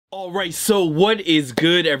Alright, so what is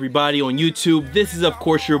good, everybody on YouTube? This is of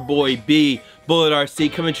course your boy B Bullet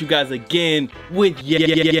RC coming to you guys again with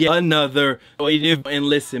another. And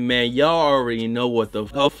listen, man, y'all already know what the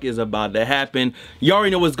fuck is about to happen. You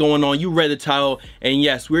already know what's going on. You read the title, and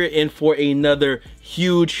yes, we're in for another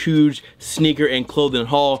huge sneaker and clothing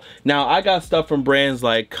haul. Now I got stuff from brands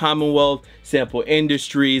like Commonwealth, Sample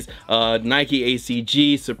Industries, Nike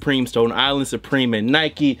ACG, Supreme, Stone Island, Supreme, and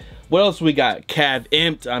Nike. What else we got?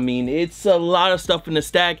 Empt. I mean, it's a lot of stuff in the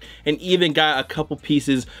stack, and even got a couple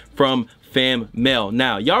pieces from Fan Mail.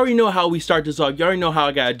 Now, y'all already know how we start this off. Y'all already know how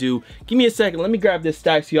I gotta do. Give me a second. Let me grab this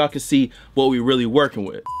stack so y'all can see what we really working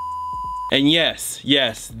with. And yes,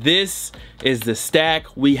 this is the stack.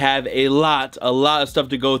 We have a lot of stuff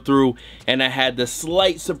to go through, and I had the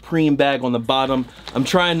slight Supreme bag on the bottom. I'm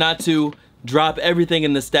trying not to drop everything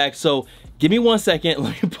in the stack, so give me 1 second.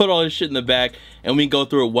 Let me put all this shit in the back and we go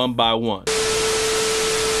through it one by one.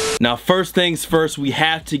 Now, first things first, we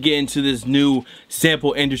have to get into this new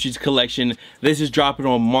Sample Industries collection. This is dropping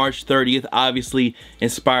on March 30th, obviously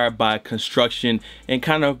inspired by construction and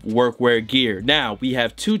kind of workwear gear. Now, we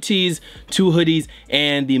have 2 tees, 2 hoodies,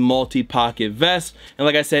 and the multi-pocket vest. And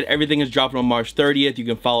like I said, everything is dropping on March 30th. You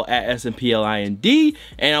can follow at SMPLIND,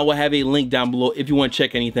 and I will have a link down below if you want to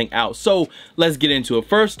check anything out. So let's get into it.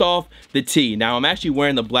 First off, the tee. Now, I'm actually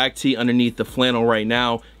wearing the black tee underneath the flannel right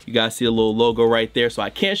now. You guys see a little logo right there, so I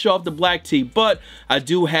can't show off the black tee, but I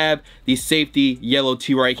do have the safety yellow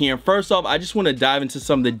tee right here. And first off, I just want to dive into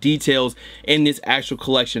some of the details in this actual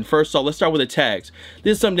collection. First off, let's start with the tags.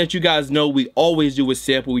 This is something that you guys know we always do with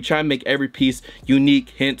Sample. We try and make every piece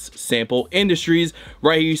unique, hence Sample Industries.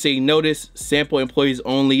 Right here you say notice, Sample employees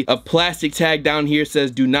only. A plastic tag down here says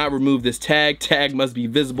do not remove this tag. Tag must be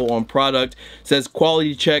visible on product. Says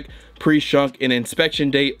quality check, pre-shrunk, and inspection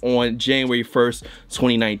date on January 1st,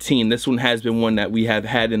 2019. This one has been one that we have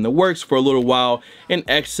had in the works for a little while, and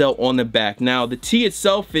XL on the back. Now, the tee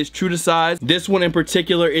itself is true to size. This one in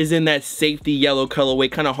particular is in that safety yellow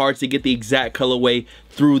colorway. Kind of hard to get the exact colorway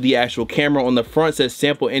through the actual camera. On the front says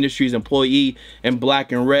Sample Industries employee in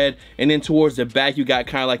black and red, and then towards the back you got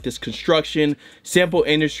kind of like this construction, Sample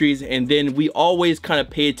Industries, and then we always kind of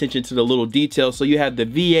pay attention to the little details. So you have the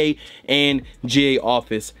VA and GA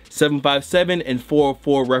office, 757 and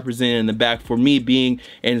 404 represented in the back, for me being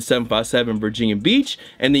in 757 Virginia Beach,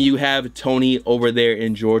 and then you have Tony over there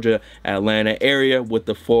in Georgia, Atlanta area with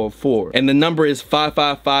the 404, and the number is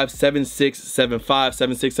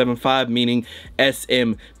 555-7675, meaning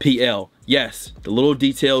SMPL. Yes, the little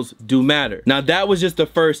details do matter. Now, that was just the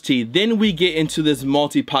first tee. Then we get into this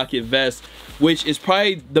multi-pocket vest, which is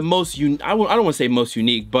probably the most I don't want to say most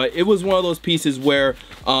unique, but it was one of those pieces where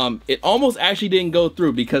it almost actually didn't go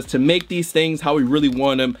through, because to make these things how we really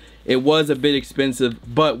want them, it was a bit expensive,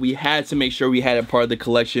 but we had to make sure we had it part of the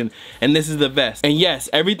collection. And this is the vest. And yes,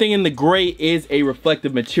 everything in the gray is a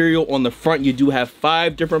reflective material. On the front, you do have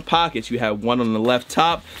 5 different pockets. You have one on the left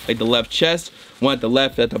top, like the left chest, one at the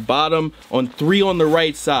left at the bottom, on 3 on the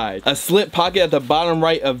right side, a slip pocket at the bottom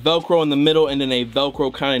right, a Velcro in the middle, and then a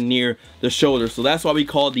Velcro kind of near the shoulder. So that's why we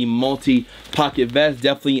call it the multi-pocket vest.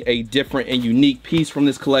 Definitely a different and unique piece from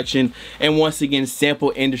this collection. And once again,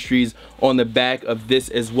 Sample Industries on the back of this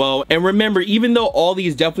as well. And remember, even though all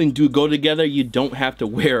these definitely do go together, you don't have to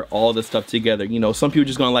wear all the stuff together. You know, some people are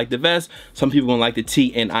just gonna like the vest, some people are gonna like the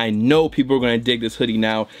tee, and I know people are gonna dig this hoodie.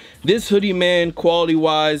 Now, this hoodie, man, quality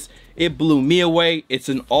wise, it blew me away. It's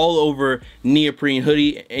an all over neoprene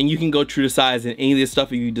hoodie, and you can go true to size in any of this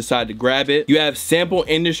stuff if you decide to grab it. You have Sample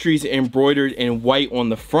Industries embroidered in white on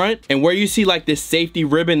the front, and where you see like this safety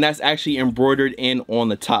ribbon, that's actually embroidered in on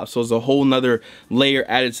the top. So it's a whole nother layer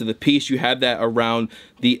added to the piece. You have that around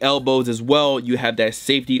the elbows as well. You have that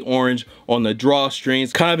safety orange on the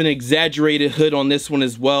drawstrings, kind of an exaggerated hood on this one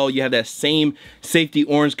as well. You have that same safety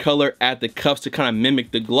orange color at the cuffs to kind of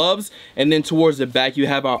mimic the gloves, and then towards the back you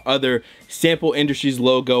have our other Sample Industries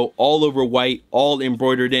logo all over white, all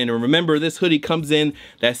embroidered in. And remember, this hoodie comes in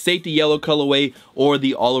that safety yellow colorway or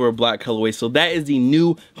the all over black colorway. So that is the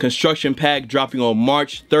new construction pack dropping on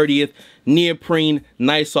March 30th. Neoprene,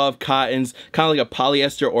 nice soft cottons, kind of like a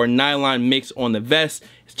polyester or nylon mix on the vest.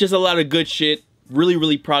 It's just a lot of good shit.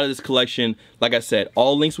 Really proud of this collection. Like I said,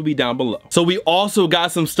 all links will be down below. So we also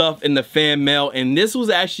got some stuff in the fan mail, and this was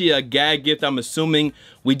actually a gag gift. I'm assuming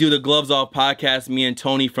we do the Gloves Off podcast, me and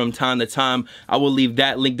Tony, from time to time. I will leave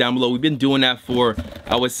that link down below. We've been doing that for,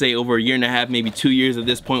 I would say, over a year and a half, maybe 2 years at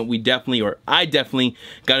this point. We definitely, or I definitely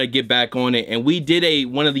got to get back on it. And we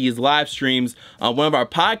did one of these live streams on one of our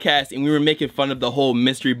podcasts, and we were making fun of the whole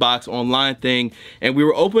mystery box online thing. And we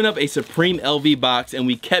were opening up a Supreme LV box, and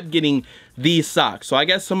we kept getting these socks. So I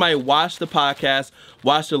guess somebody watched the podcast podcast,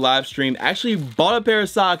 watched the live stream, actually bought a pair of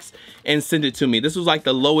socks and sent it to me. This was like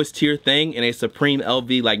the lowest tier thing in a Supreme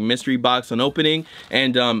LV like mystery box on opening.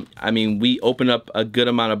 And I mean, we opened up a good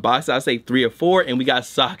amount of boxes. I'd say 3 or 4, and we got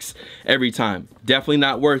socks every time. Definitely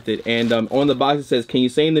not worth it. And on the box it says, can you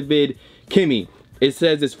say in the vid, Kimmy? It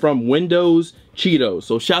says it's from Windows Cheetos.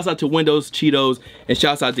 So shouts out to Windows Cheetos and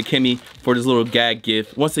shouts out to Kimmy for this little gag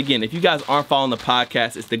gift. Once again, if you guys aren't following the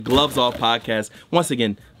podcast, it's the Gloves Off podcast. Once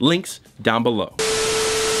again, links down below.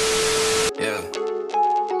 Yeah.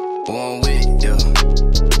 One with, yeah.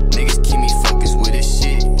 Niggas keep me focused with this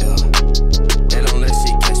shit, yeah. They don't let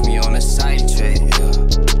shit catch me on a sidetrack,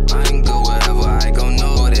 yeah. I can go wherever, I gon'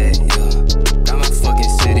 know that, yeah. Got my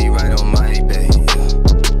fucking city right on my bay, yeah.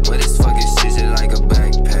 But this fucking shit just like a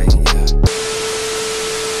backpack, yeah.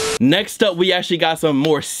 Next up, we actually got some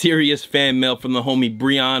more serious fan mail from the homie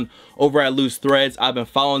Breon over at Loose Threads. I've been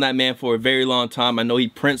following that man for a very long time. I know he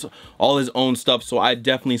prints all his own stuff, so I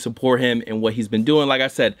definitely support him and what he's been doing. Like I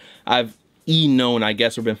said, I've known, I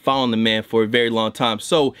guess, or been following the man for a very long time.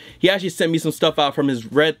 So he actually sent me some stuff out from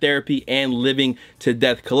his Red Therapy and Living to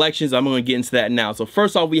Death collections. I'm going to get into that now. So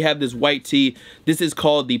first off, we have this white tee. This is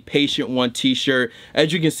called the Patient One t-shirt.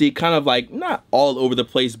 As you can see, kind of like not all over the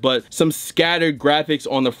place, but some scattered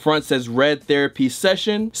graphics on the front. Says Red Therapy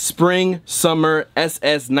Session Spring Summer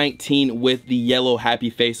SS19 with the yellow happy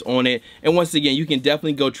face on it. And once again, you can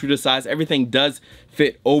definitely go true to size. Everything does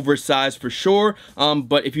fit oversized for sure,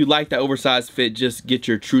 but if you like that oversized fit, just get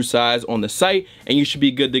your true size on the site and you should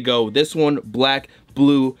be good to go. This one, black,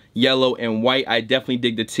 blue, yellow, and white. I definitely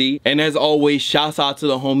dig the tee. And as always, shouts out to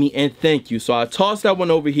the homie and thank you. So I tossed that one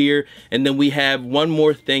over here, and then we have one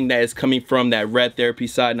more thing that is coming from that Red Therapy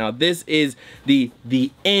side. Now this is the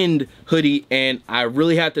End hoodie, and I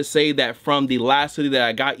really have to say that from the last hoodie that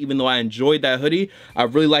I got, even though I enjoyed that hoodie, I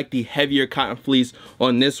really like the heavier cotton fleece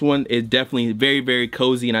on this one. It's definitely very, very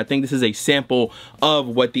cozy, and I think this is a sample of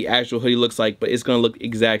what the actual hoodie looks like, but it's gonna look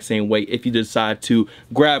exact same way if you decide to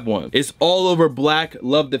grab one. It's all over black.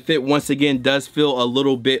 Love the fit. Once again, does feel a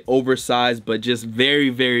little bit oversized, but just very,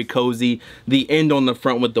 very cozy. The end on the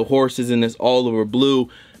front with the horses, and it's all over blue.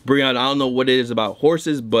 Breon, I don't know what it is about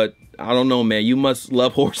horses, but I don't know, man. You must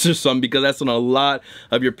love horses or something, because that's on a lot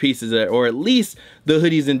of your pieces, or at least the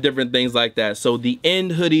hoodies and different things like that. So the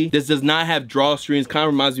End hoodie, this does not have drawstrings. Kind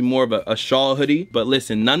of reminds me more of a shawl hoodie, but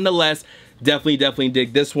listen, nonetheless, definitely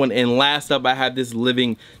dig this one. And last up, I have this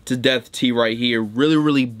Living to Death tee right here.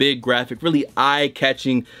 Really big graphic, really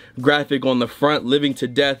eye-catching graphic on the front. Living to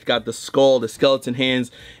Death, got the skull, the skeleton hands,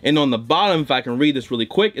 and on the bottom, if I can read this really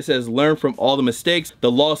quick, it says, learn from all the mistakes, the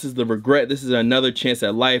losses, the regret. This is another chance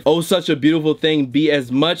at life. Oh, such a beautiful thing. Be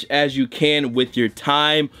as much as you can with your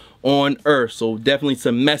time on earth. So definitely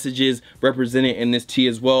some messages represented in this tee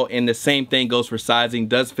as well. And the same thing goes for sizing.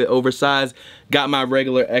 Does fit oversized. Got my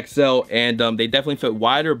regular XL, and they definitely fit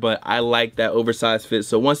wider, but I like that oversized fit.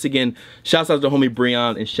 So once again, shouts out to homie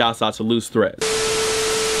Breon and shouts out to Loose Threads.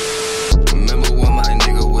 Remember when my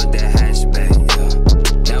nigga with that hatchback,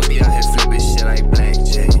 yeah. Now we out here flipping shit like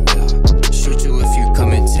blackjack, yeah. Shoot you if you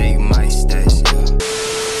come and take my stash, yeah.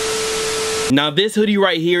 Now this hoodie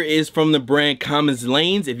right here is from the brand Commons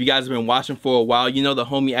Lanes. If you guys have been watching for a while, you know the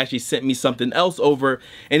homie actually sent me something else over,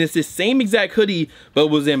 and it's the same exact hoodie, but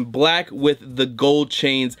was in black with the gold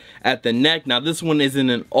chains at the neck. Now this one is in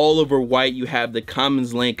an all over white. You have the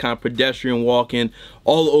Commons Lane kind of pedestrian walk-in,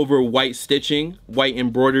 all over white stitching, white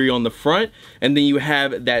embroidery on the front, and then you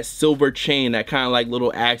have that silver chain, that kind of like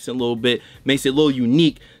little accent, a little bit, makes it a little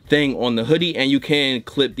unique thing on the hoodie. And you can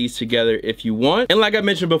clip these together if you want. And like I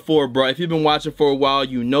mentioned before, bro, if you've been watching for a while,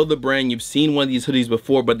 you know the brand, you've seen one of these hoodies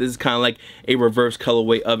before, but this is kind of like a reverse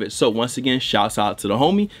colorway of it. So once again, shouts out to the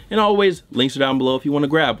homie, and always links are down below if you want to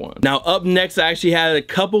grab one. Now up next, I actually had a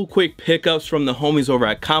couple quick pickups from the homies over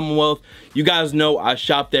at Commonwealth. You guys know I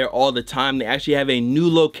shop there all the time. They actually have a new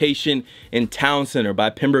location in Town Center by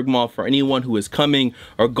Pembroke Mall. For anyone who is coming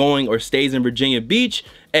or going or stays in Virginia Beach,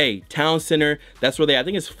 hey, Town Center, that's where they, I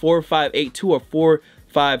think it's 4582 or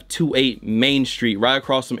 4528 Main Street, right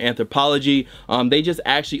across from Anthropology. They just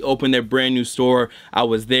actually opened their brand new store. I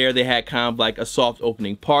was there. They had kind of like a soft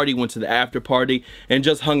opening party, went to the after party and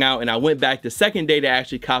just hung out, and I went back the second day to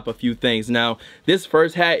actually cop a few things. Now this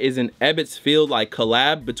first hat is an Ebbets Field like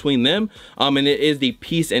collab between them, and it is the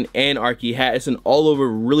Peace and Anarchy hat. It's an all over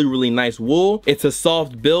really nice wool. It's a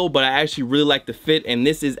soft bill, but I actually really like the fit, and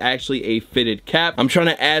this is actually a fitted cap. I'm trying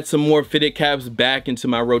to add some more fitted caps back into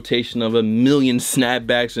my rotation of a million snapbacks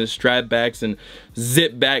and strapbacks and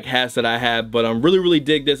zip back hats that I have, but I'm really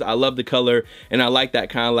dig this. I love the color, and I like that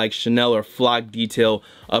kind of like Chanel or flock detail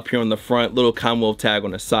up here on the front, little Commonwealth tag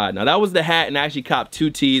on the side. Now that was the hat, and I actually copped two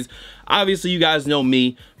tees. Obviously, you guys know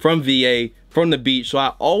me from VA, from the beach, so I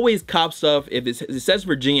always cop stuff. If it says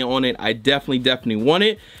Virginia on it, I definitely want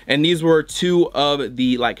it. And these were two of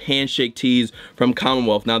the like handshake tees from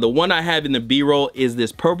Commonwealth. Now the one I have in the B-roll is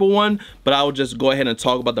this purple one, but I will just go ahead and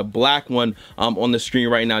talk about the black one on the screen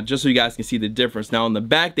right now, just so you guys can see the difference. Now on the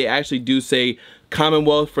back, they actually do say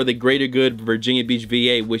Commonwealth for the greater good, Virginia Beach,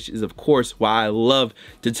 VA, which is of course why I love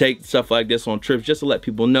to take stuff like this on trips, just to let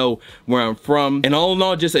people know where I'm from. And all in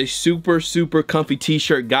all, just a super comfy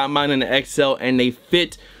t-shirt. Got mine in the XL and they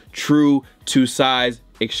fit true to size.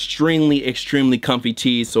 Extremely comfy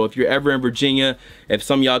tees. So if you're ever in Virginia, if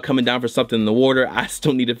some of y'all coming down for something in the water, I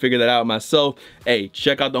still need to figure that out myself. Hey,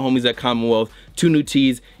 check out the homies at Commonwealth. 2 new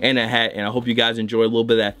tees and a hat, and I hope you guys enjoy a little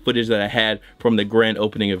bit of that footage that I had from the grand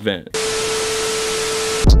opening event.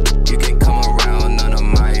 You can come around, none of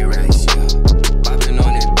my race, yeah. Popping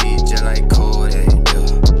on that beat just like Kodak,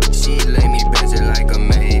 yeah. She lay me back just like a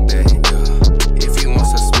Maybach, yeah. If you want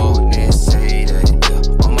some smoke, then say that,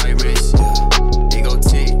 yeah. On my wrist, yeah. They go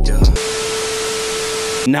tick,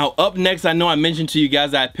 yeah. Now up next, I know I mentioned to you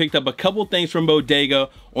guys that I picked up a couple things from Bodega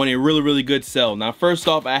on a really good sale. Now first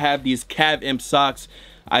off, I have these Empt socks.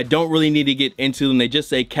 I don't really need to get into them. They just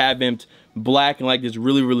say Empt black and like this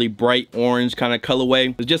really bright orange kind of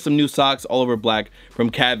colorway. There's just some new socks all over black from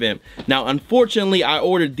Empt. Now unfortunately, I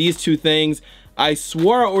ordered these two things. I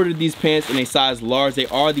swore I ordered these pants in a size large. They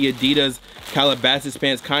are the Adidas Calabasas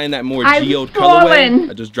pants, kind of in that more geode colorway.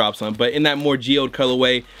 I just dropped some, but in that more geode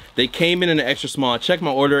colorway. They came in an extra small. I checked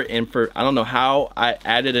my order, and for I don't know how I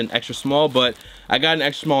added an extra small, but I got an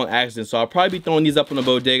extra small on accident. So I'll probably be throwing these up on the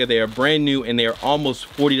Bodega. They are brand new and they are almost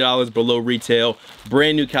 $40 below retail.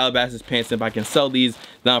 Brand new Calabasas pants. If I can sell these,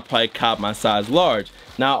 then I'll probably cop my size large.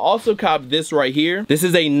 Now I also copped this right here. This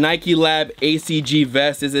is a Nike Lab ACG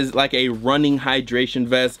vest. This is like a running hydration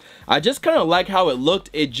vest. I just kind of like how it looked.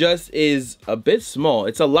 It just is a bit small.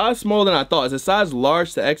 It's a lot smaller than I thought. It's a size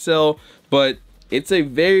large to XL, but it's a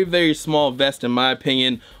very small vest in my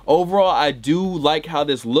opinion. Overall, I do like how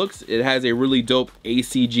this looks. It has a really dope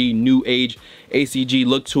ACG, new age ACG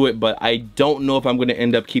look to it, but I don't know if I'm gonna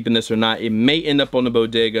end up keeping this or not. It may end up on the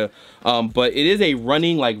Bodega, but it is a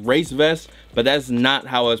running like race vest, but that's not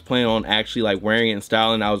how I was planning on actually like wearing it and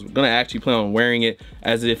styling. I was gonna actually plan on wearing it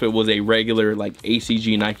as if it was a regular like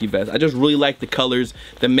ACG Nike vest. I just really like the colors,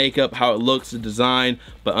 the makeup, how it looks, the design,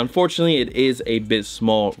 but unfortunately it is a bit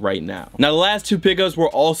small right now. Now the last two pickups were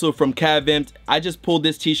also from Empt. I just pulled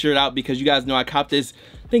this t-shirt out because you guys know I copped this,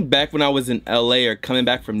 I think back when I was in LA or coming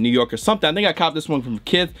back from New York or something. I think I copped this one from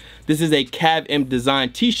Kith. This is a Empt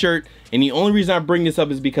design t-shirt, and the only reason I bring this up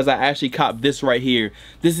is because I actually copped this right here.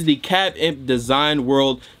 This is the Empt Design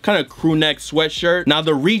World kind of crew neck sweatshirt. Now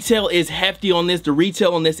the retail is hefty on this. The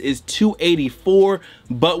retail on this is $284,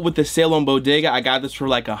 but with the sale on Bodega, I got this for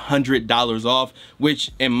like $100 off, which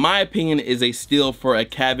in my opinion is a steal for a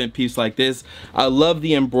Empt piece like this. I love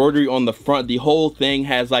the embroidery on the front. The whole thing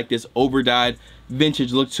has like this overdyed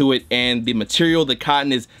vintage look to it, and the material, the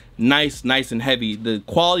cotton, is nice and heavy. The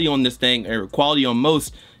quality on this thing, or quality on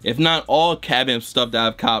most, if not all Empt stuff that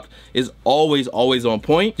I've copped, is always on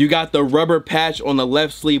point. You got the rubber patch on the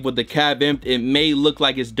left sleeve with the Empt. It may look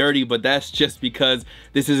like it's dirty, but that's just because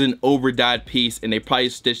this is an overdyed piece and they probably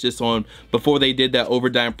stitched this on before they did that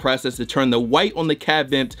overdyed process to turn the white on the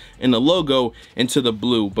Empt and the logo into the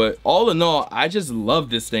blue. But all in all, I just love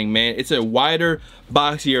this thing, man. It's a wider,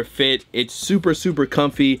 boxier fit. It's super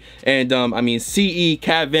comfy, and I mean, CE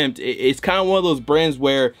Empt, it's kind of one of those brands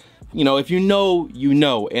where, you know, if you know, you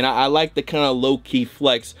know. And I like the kind of low-key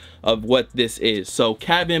flex of what this is. So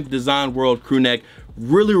Empt Design World crew neck,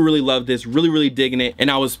 really love this, really digging it. And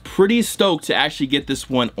I was pretty stoked to actually get this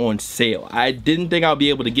one on sale. I didn't think I'll be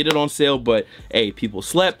able to get it on sale, but hey, people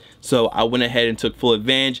slept, so I went ahead and took full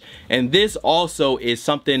advantage. And this also is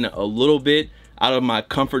something a little bit out of my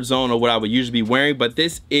comfort zone of what I would usually be wearing, but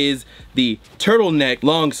this is the turtleneck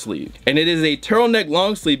long sleeve. And it is a turtleneck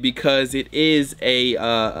long sleeve because it is a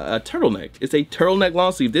turtleneck. It's a turtleneck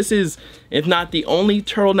long sleeve. This is, if not the only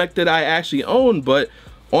turtleneck that I actually own, but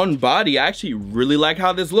on body, I actually really like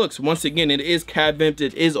how this looks. Once again, it is Empt,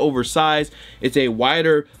 it is oversized, it's a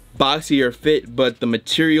wider, boxier fit, but the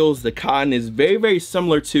materials, the cotton, is very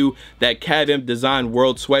similar to that Empt Design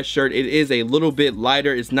World sweatshirt. It is a little bit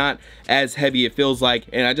lighter, it's not as heavy, it feels like,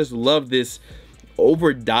 and I just love this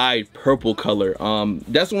over dyed purple color.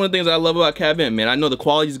 That's one of the things I love about Empt, man. I know the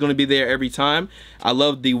quality is going to be there every time. I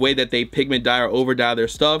love the way that they pigment dye or over dye their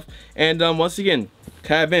stuff, and once again,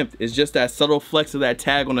 Cav Empt. It's just that subtle flex of that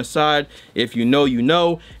tag on the side. If you know, you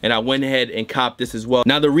know. And I went ahead and copped this as well.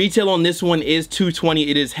 Now the retail on this one is $220.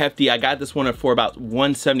 It is hefty. I got this one for about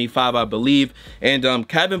 $175, I believe. And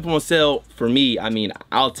Cav Empt on sale, for me, I mean,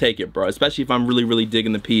 I'll take it, bro. Especially if I'm really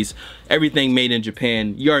digging the piece. Everything made in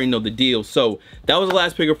Japan. You already know the deal. So that was the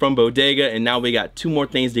last pickup from Bodega, and now we got 2 more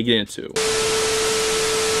things to get into.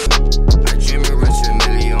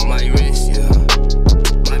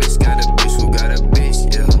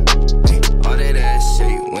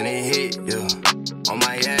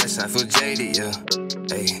 I feel jaded, yeah.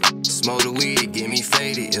 Hey, smoke the weed, it get me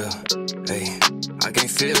faded, yeah. Hey, I can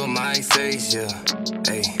feel my face, yeah.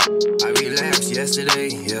 Hey, I relapsed yesterday,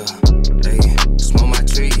 yeah. Hey, smoke my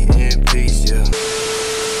tree in peace, yeah.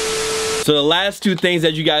 So the last 2 things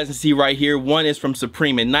that you guys can see right here, one is from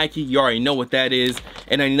Supreme and Nike. You already know what that is.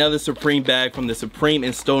 And another Supreme bag from the Supreme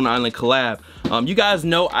and Stone Island collab. You guys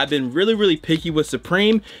know I've been really picky with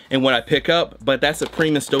Supreme and what I pick up, but that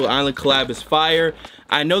Supreme and Stone Island collab is fire.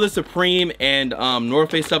 I know the Supreme and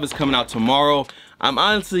North Face stuff is coming out tomorrow. I'm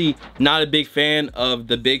honestly not a big fan of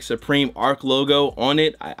the big Supreme Arc logo on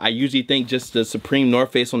it. I usually think just the Supreme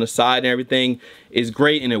North Face on the side and everything is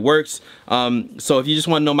great and it works. So if you just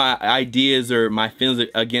want to know my ideas or my feelings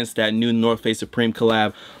against that new North Face Supreme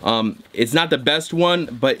collab, it's not the best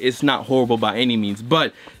one, but it's not horrible by any means.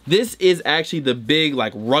 But this is actually the big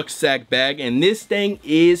like rucksack bag, and this thing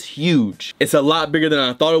is huge. It's a lot bigger than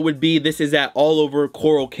I thought it would be. This is that all over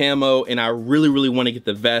coral camo, and I really want to get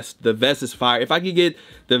the vest. The vest is fire. If I could get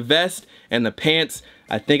the vest and the pants,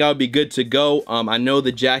 I think I would be good to go. I know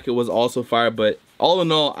the jacket was also fire, but all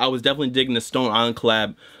in all, I was definitely digging the Stone Island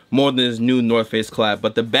collab more than this new North Face collab.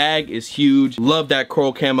 But the bag is huge. Love that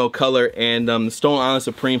coral camo color, and the Stone Island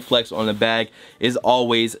Supreme flex on the bag is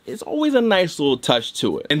always a nice little touch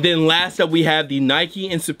to it. And then last up, we have the Nike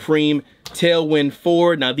and Supreme Tailwind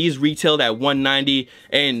 4. Now these retailed at $190,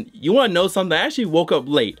 and you want to know something? I actually woke up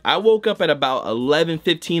late. I woke up at about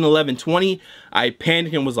 11:15, 11:20. I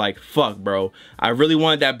panicked and was like, fuck, bro. I really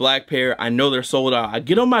wanted that black pair. I know they're sold out. I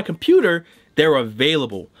get on my computer, they're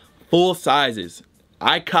available, full sizes.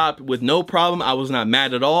 I copped with no problem. I was not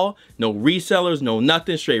mad at all. No resellers, no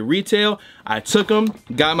nothing, straight retail. I took them,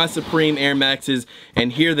 got my Supreme Air Maxes,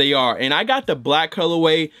 and here they are. And I got the black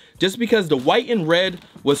colorway just because the white and red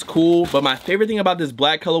was cool, but my favorite thing about this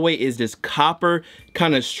black colorway is this copper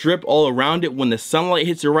kind of strip all around it. When the sunlight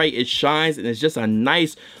hits it right, it shines, and it's just a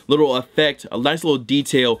nice little effect, a nice little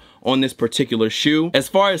detail on this particular shoe. As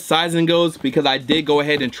far as sizing goes, because I did go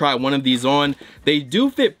ahead and try one of these on, they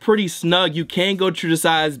do fit pretty snug. You can go true to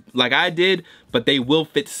size like I did, but they will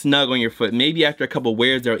fit snug on your foot. Maybe after a couple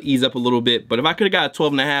wears, they'll ease up a little bit, but if I could have got a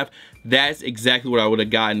 12.5, that's exactly what I would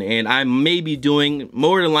have gotten. And I may be doing,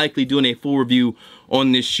 more than likely doing a full review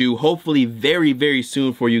on this shoe, hopefully very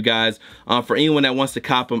soon for you guys. For anyone that wants to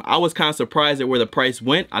cop them, I was kind of surprised at where the price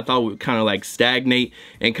went. I thought it would kind of like stagnate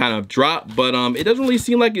and kind of drop, but it doesn't really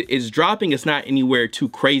seem like it's dropping. It's not anywhere too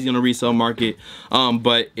crazy on the resale market.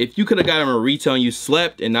 But if you could have got them at retail and you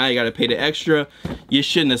slept, and now you got to pay the extra, you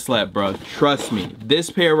shouldn't have slept, bro. Trust me. This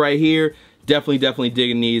pair right here, definitely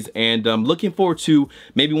digging these, and looking forward to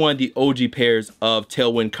maybe one of the OG pairs of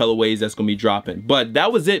Tailwind colorways that's gonna be dropping. But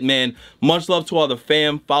that was it, man. Much love to all the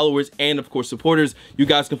fam, followers, and of course supporters. You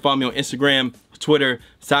guys can follow me on Instagram, Twitter,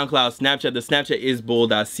 SoundCloud, Snapchat. The Snapchat is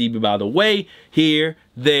bull.cb, by the way. Here,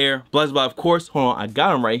 there, blessed by, of course. Hold on, I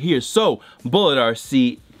got them right here. So bullet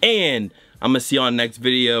RC, and I'm gonna see you on the next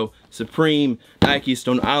video. Supreme, Nike,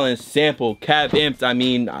 Stone Island, sample, Cav Empt. I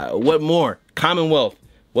mean, what more? Commonwealth.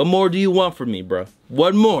 What more do you want from me, bro?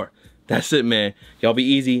 What more? That's it, man. Y'all be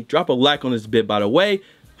easy. Drop a like on this bit, by the way.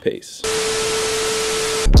 Peace.